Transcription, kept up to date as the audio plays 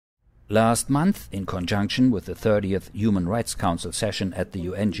Last month, in conjunction with the 30th Human Rights Council session at the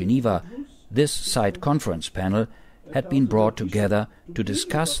UN Geneva, this side conference panel had been brought together to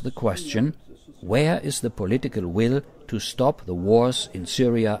discuss the question: where is the political will to stop the wars in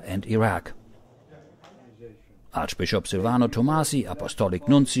Syria and Iraq? Archbishop Silvano Tomasi, Apostolic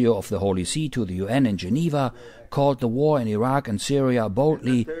Nuncio of the Holy See to the UN in Geneva, called the war in Iraq and Syria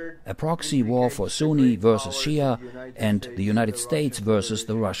boldly a proxy war for Sunni versus Shia and the United States versus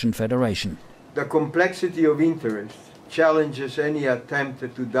the Russian Federation. The complexity of interest challenges any attempt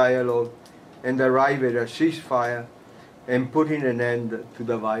to dialogue and arrive at a ceasefire and putting an end to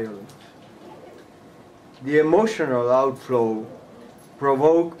the violence. The emotional outflow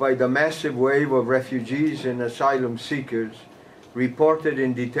provoked by the massive wave of refugees and asylum seekers reported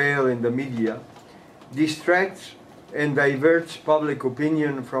in detail in the media distracts and diverts public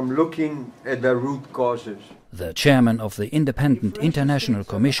opinion from looking at the root causes. The chairman of the Independent International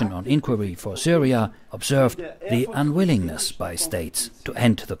Commission on Inquiry for Syria observed the unwillingness by states to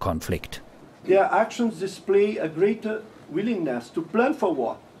end the conflict. Their actions display a greater willingness to plan for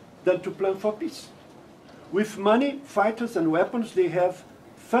war than to plan for peace. With money, fighters and weapons, they have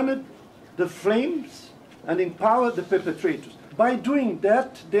funded the flames and empowered the perpetrators. By doing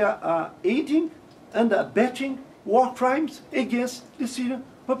that, they are aiding and abetting war crimes against the Syrian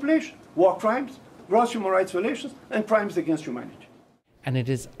population. War crimes, gross human rights violations, and crimes against humanity. And it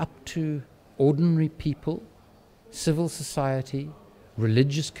is up to ordinary people, civil society,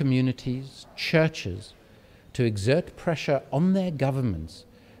 religious communities, churches, to exert pressure on their governments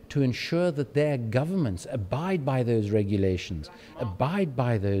to ensure that their governments abide by those regulations, abide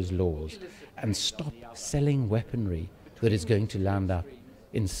by those laws, and stop selling weaponry that is going to land up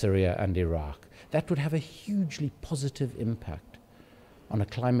in Syria and Iraq. That would have a hugely positive impact on a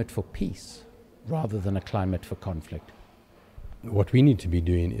climate for peace rather than a climate for conflict. What we need to be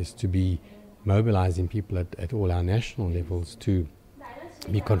doing is to be mobilizing people at all our national levels to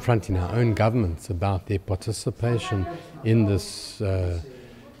be confronting our own governments about their participation in this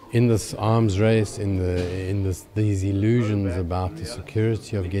arms race, in these illusions about the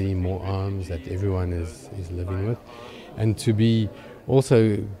security of getting more arms that everyone is living with, and to be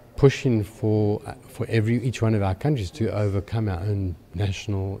also pushing for each one of our countries to overcome our own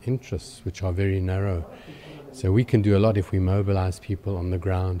national interests, which are very narrow. So we can do a lot if we mobilize people on the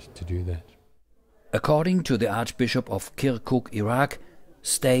ground to do that. According to the Archbishop of Kirkuk, Iraq,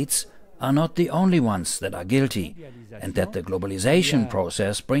 states are not the only ones that are guilty, and that the globalization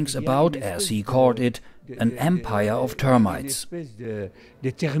process brings about, as he called it, an empire of termites. It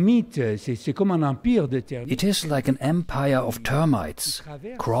is like an empire of termites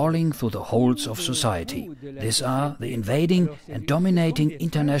crawling through the holes of society. These are the invading and dominating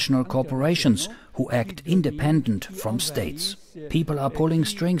international corporations who act independent from states. People are pulling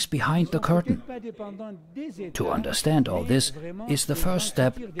strings behind the curtain. To understand all this is the first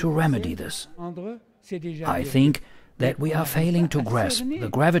step to remedy this. I think that we are failing to grasp the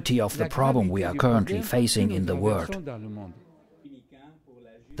gravity of the problem we are currently facing in the world.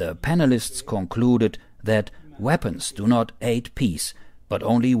 The panelists concluded that weapons do not aid peace, but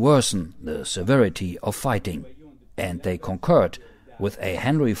only worsen the severity of fighting. And they concurred with a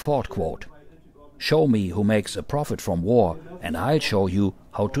Henry Ford quote: "Show me who makes a profit from war, and I'll show you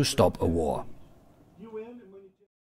how to stop a war."